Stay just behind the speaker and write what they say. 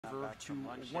over to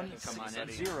 160,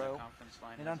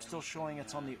 and I'm still showing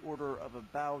it's on the order of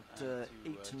about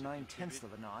 8 to 9/10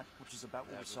 of a knot, which is about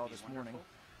what we saw this morning.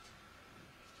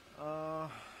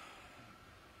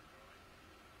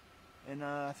 And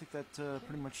I think that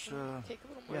pretty much,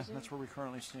 yeah, that's where we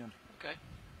currently stand. Okay.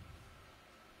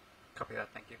 Copy that,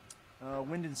 thank you.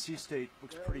 Wind and sea state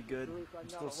looks pretty good. I'm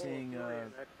still seeing a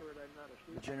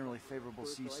generally favorable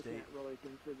sea state.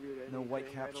 No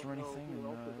white caps or anything, and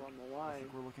I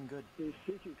think we're looking good.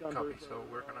 Copy, so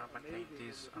we're going to maintain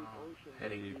these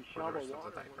heading for the rest of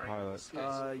the dive, right? Pilot, can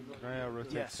I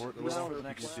rotate yes, port for the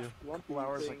next couple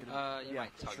hours. I could, you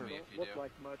might tug me if you do.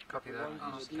 Copy that.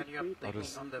 Can you update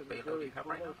us on the bailout you have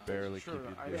right now? barely sure, keep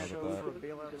you I together show with for that.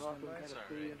 bailout standby.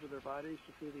 Sorry. into their bodies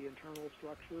to see the internal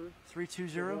structures.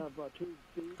 320. About 2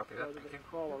 feet. Copy that, They thank can you.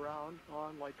 crawl around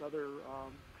on like other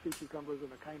sea cucumbers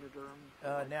and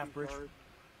echinoderms. Nav bridge.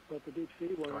 But the deep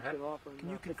sea ones ahead. can often Can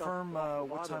you pick confirm up on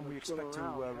the what time bottom we and swim expect to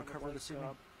around, recover kind of this like,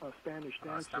 evening? A Spanish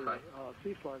standby. dancer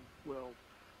sea slug will,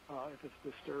 if it's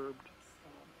disturbed.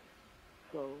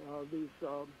 So these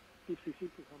deep sea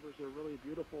cucumbers are really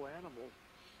beautiful animals.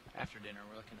 After dinner,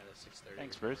 we're looking at a 6:30.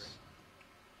 Thanks, Bruce.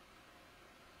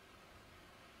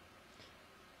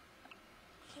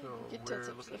 So Get we're tilted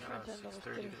to looking the front at end, I was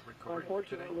 6:30 kidding. to recovery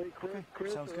today. Unfortunately,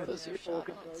 Chris sounds good. Those are people shot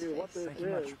can on tell you what space. this Thank you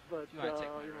much. is, but You wanna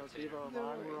take my you know, rotator? Steve, No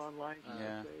we're worries. online.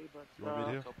 Yeah. But, You want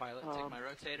me to? Co-pilot, take my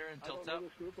rotator and I don't tilt know up.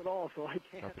 this group at all, so I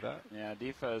can't. Copy that. Yeah,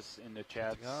 Deefa's in the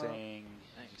chat Tilting up. saying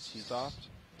Thanks. she's Soft.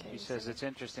 She says it's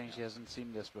interesting. She hasn't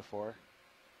seen this before.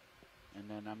 And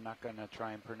then I'm not going to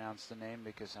try and pronounce the name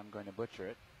because I'm going to butcher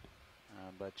it.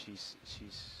 But she's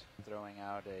throwing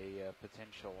out a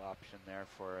potential option there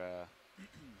for a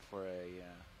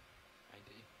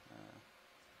ID.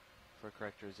 for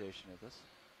characterization of this.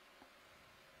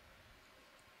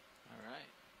 All right.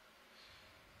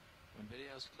 When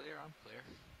video's clear, I'm clear.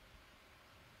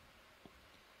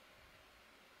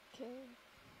 Okay.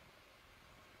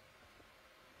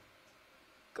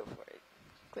 Go for it.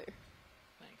 Clear.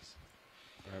 Thanks.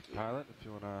 All right, pilot, if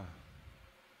you want to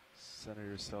center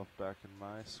yourself back in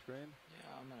my screen.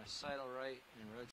 Yeah, I'm going to sidle right and rotate.